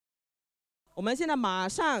我们现在马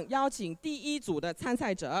上邀请第一组的参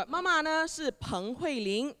赛者，妈妈呢是彭慧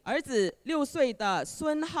玲，儿子6岁的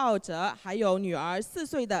孙浩哲，还有女儿4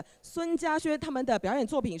岁的孙嘉轩，他们的表演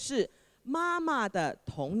作品是《妈妈的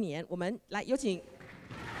童年》。我们来有请。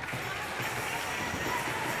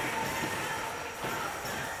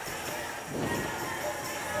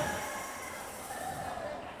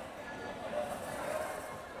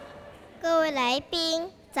各位来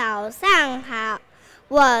宾，早上好。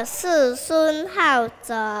 我是孙浩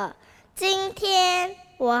哲，今天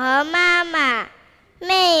我和妈妈、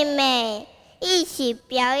妹妹一起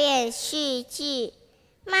表演戏剧《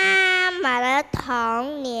妈妈的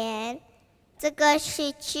童年》。这个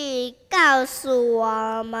戏剧告诉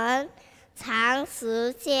我们，长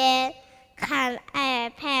时间看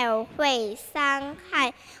iPad 会伤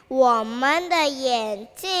害我们的眼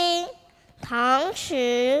睛，同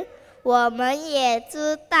时我们也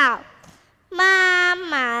知道。 妈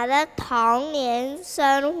妈的童年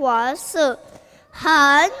生活是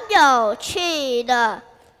很有趣的，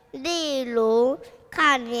例如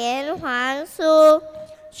看连环书、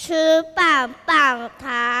吃棒棒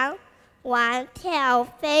糖、玩跳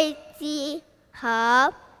飞机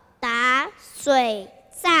和打水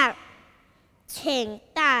仗，请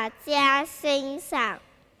大家欣赏。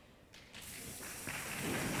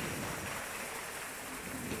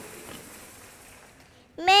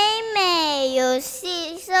 妹妹有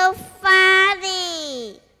戏so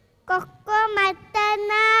funny。哥哥买单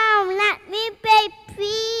now, let me pay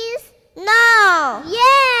please. No.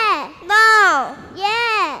 Yeah. No.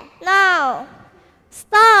 Yeah. No.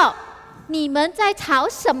 Stop！ 你们在吵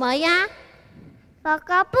什么呀？哥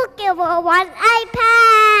哥不给我玩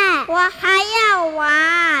iPad， 我还要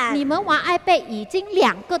玩。你们玩 iPad 已经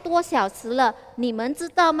2个多小时了，你们知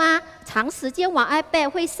道吗？长时间玩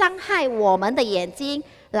iPad 会伤害我们的眼睛。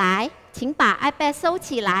来，请把 iPad 收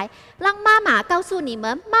起来，让妈妈告诉你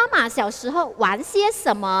们，妈妈小时候玩些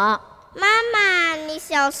什么。妈妈，你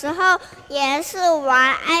小时候也是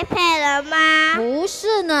玩 iPad 的吗？不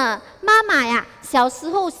是呢，妈妈呀，小时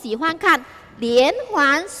候喜欢看连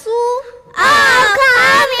环书。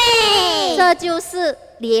 coming， 这就是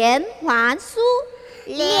连环书。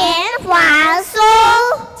连环书。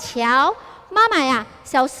瞧，妈妈呀，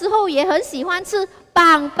小时候也很喜欢吃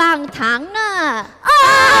棒棒糖呢。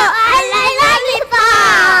I like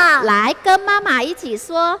lollipop。来，跟妈妈一起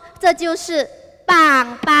说，这就是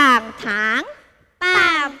棒棒糖。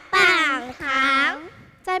棒棒糖。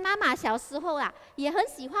在妈妈小时候啊，也很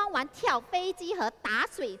喜欢玩跳飞机和打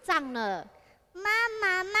水仗呢。 妈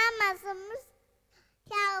妈，什么是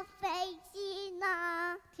跳飞机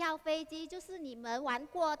呢？跳飞机就是你们玩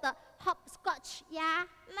过的 hopscotch 呀。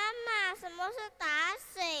妈妈，什么是打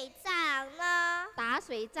水仗呢？打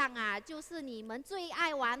水仗啊，就是你们最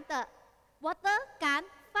爱玩的 water gun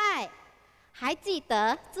fight。还记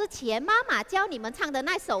得之前妈妈教你们唱的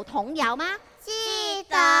那首童谣吗？记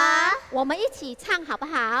得。我们一起唱好不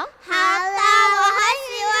好？好的，我很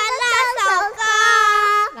喜欢那首歌。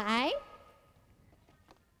来。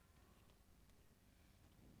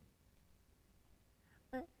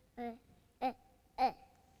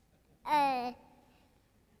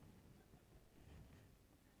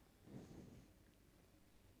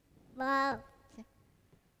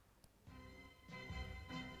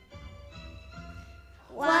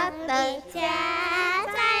 我的家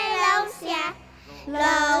在楼下，楼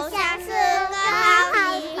下是